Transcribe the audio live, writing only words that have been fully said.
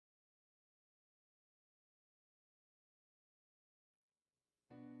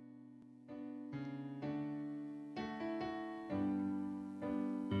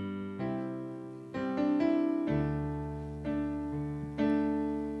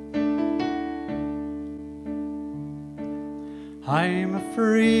I'm a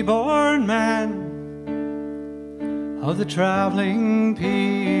freeborn man of the traveling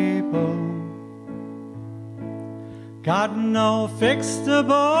people. Got no fixed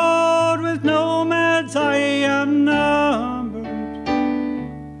abode, with nomads I am numbered.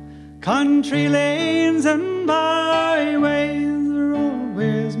 Country lanes and byways are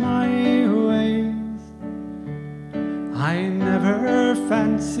always my ways. I never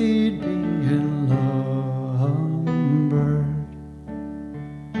fancied being lumbered.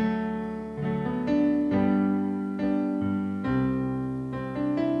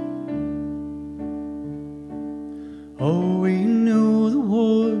 Oh, we knew the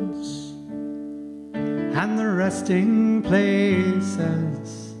woods and the resting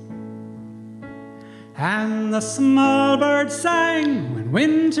places, and the small birds sang when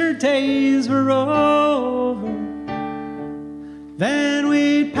winter days were over. Then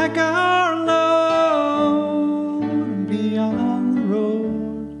we'd pack our load and be on the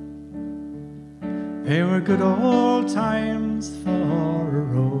road. They were good old times for a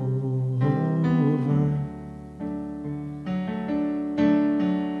rover.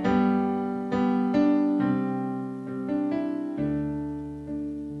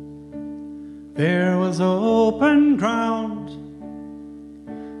 There was open ground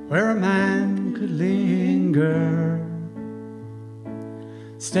where a man could linger,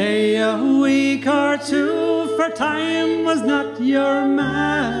 stay a week or two, for time was not your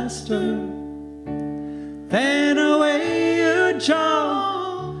master. Then away you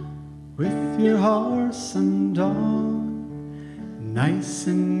jog with your horse and dog, nice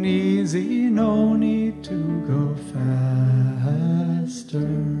and easy, no need to go faster.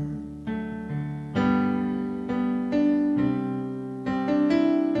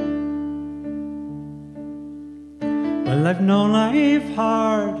 Well, I've known life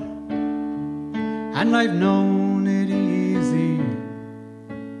hard, and I've known it easy,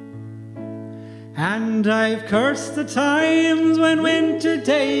 and I've cursed the times when winter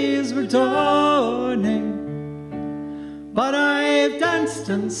days were dawning. But I've danced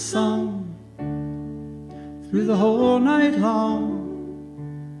and sung through the whole night long,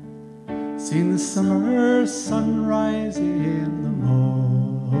 seen the summer sunrise in the morning.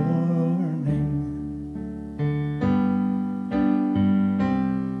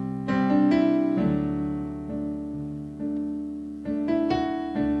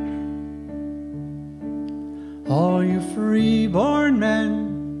 All you freeborn men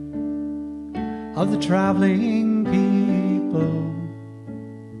of the traveling people,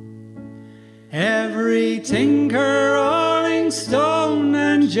 every tinker, rolling stone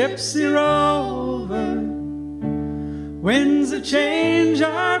and gypsy rover, winds of change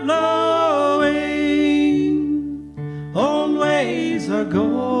are blowing, old ways are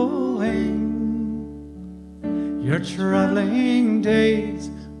going, your traveling days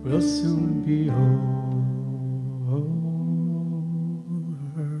will soon be over.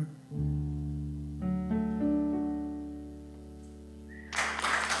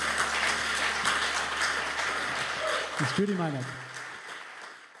 It's Judy Minot.